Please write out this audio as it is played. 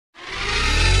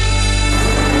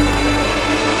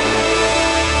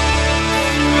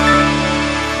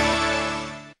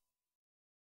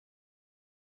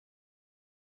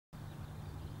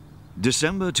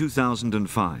December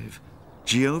 2005.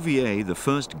 GOVA, the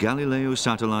first Galileo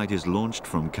satellite, is launched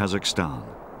from Kazakhstan.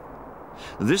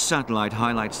 This satellite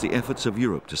highlights the efforts of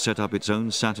Europe to set up its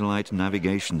own satellite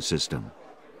navigation system.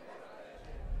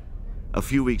 A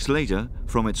few weeks later,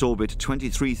 from its orbit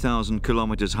 23,000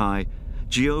 kilometers high,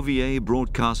 GOVA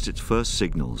broadcasts its first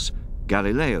signals.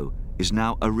 Galileo is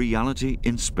now a reality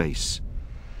in space.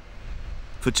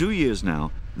 For 2 years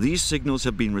now, these signals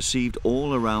have been received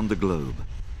all around the globe.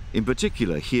 In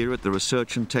particular, here at the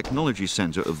Research and Technology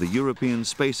Center of the European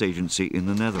Space Agency in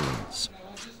the Netherlands.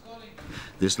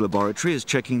 This laboratory is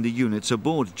checking the units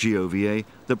aboard GOVA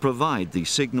that provide the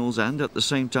signals and at the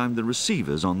same time the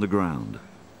receivers on the ground.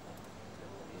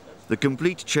 The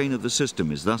complete chain of the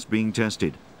system is thus being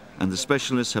tested, and the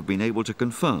specialists have been able to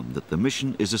confirm that the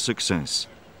mission is a success.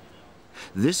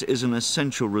 This is an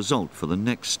essential result for the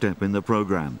next step in the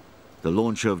program, the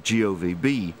launch of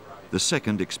GOVB, the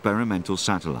second experimental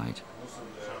satellite.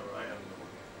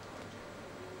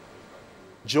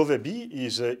 GOVB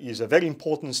is a very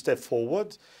important step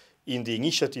forward in the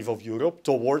initiative of Europe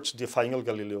towards the final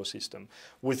Galileo system.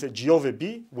 With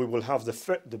GOVB, we will have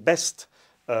the best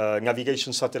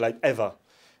navigation satellite ever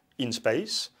in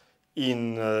space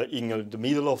in the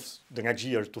middle of the next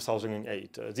year,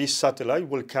 2008. This satellite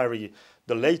will carry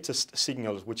the latest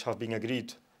signals which have been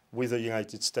agreed with the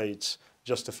United States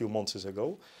just a few months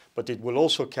ago, but it will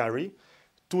also carry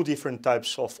 2 different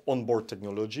types of onboard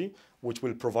technology which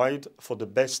will provide for the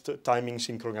best timing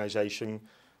synchronization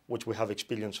which we have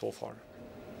experienced so far.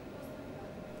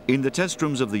 In the test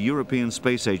rooms of the European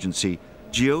Space Agency,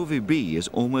 GOVB is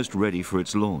almost ready for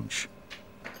its launch.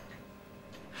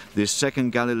 This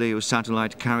second Galileo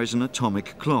satellite carries an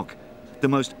atomic clock, the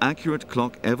most accurate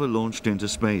clock ever launched into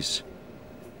space.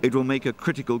 It will make a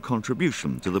critical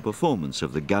contribution to the performance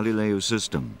of the Galileo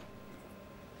system.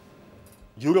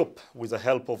 Europe, with the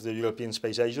help of the European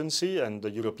Space Agency and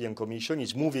the European Commission,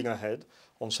 is moving ahead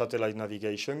on satellite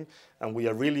navigation, and we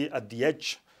are really at the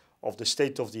edge of the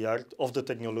state-of-the-art of the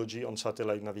technology on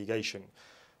satellite navigation.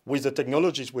 With the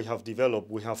technologies we have developed,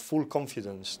 we have full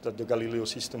confidence that the Galileo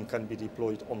system can be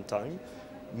deployed on time,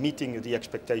 meeting the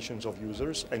expectations of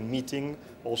users and meeting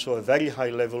also a very high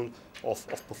level of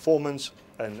performance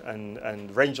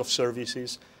and range of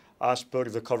services as per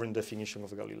the current definition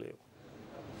of Galileo.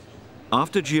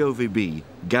 After GOVB,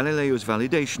 Galileo's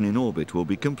validation in orbit will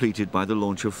be completed by the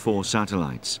launch of 4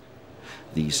 satellites.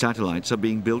 These satellites are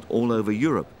being built all over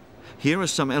Europe. Here are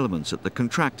some elements at the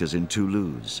contractors in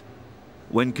Toulouse.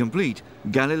 When complete,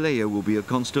 Galileo will be a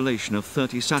constellation of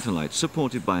 30 satellites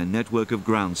supported by a network of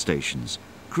ground stations,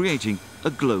 creating a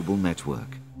global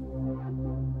network.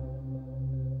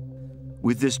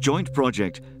 With this joint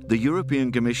project, the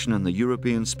European Commission and the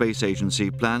European Space Agency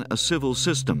plan a civil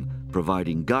system,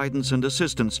 providing guidance and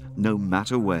assistance no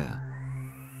matter where.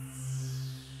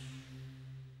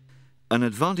 An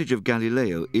advantage of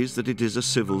Galileo is that it is a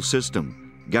civil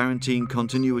system, guaranteeing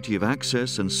continuity of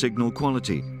access and signal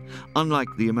quality, unlike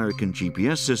the American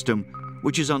GPS system,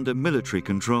 which is under military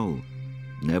control.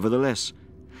 Nevertheless,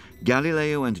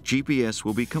 Galileo and GPS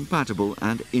will be compatible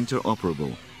and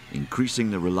interoperable, increasing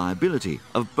the reliability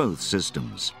of both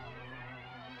systems.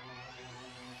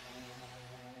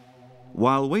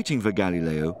 While waiting for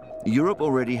Galileo, Europe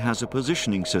already has a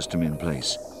positioning system in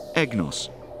place, EGNOS,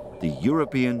 the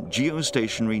European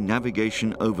Geostationary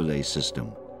Navigation Overlay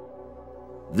System.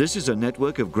 This is a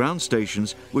network of ground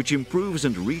stations which improves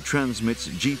and retransmits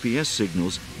GPS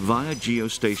signals via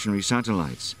geostationary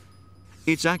satellites.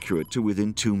 It's accurate to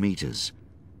within 2 meters.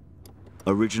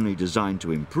 Originally designed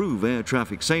to improve air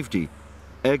traffic safety,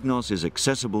 EGNOS is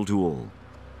accessible to all.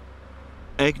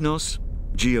 EGNOS,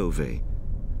 GOVA.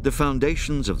 The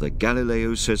foundations of the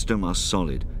Galileo system are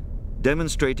solid,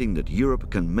 demonstrating that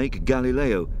Europe can make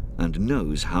Galileo and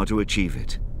knows how to achieve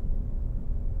it.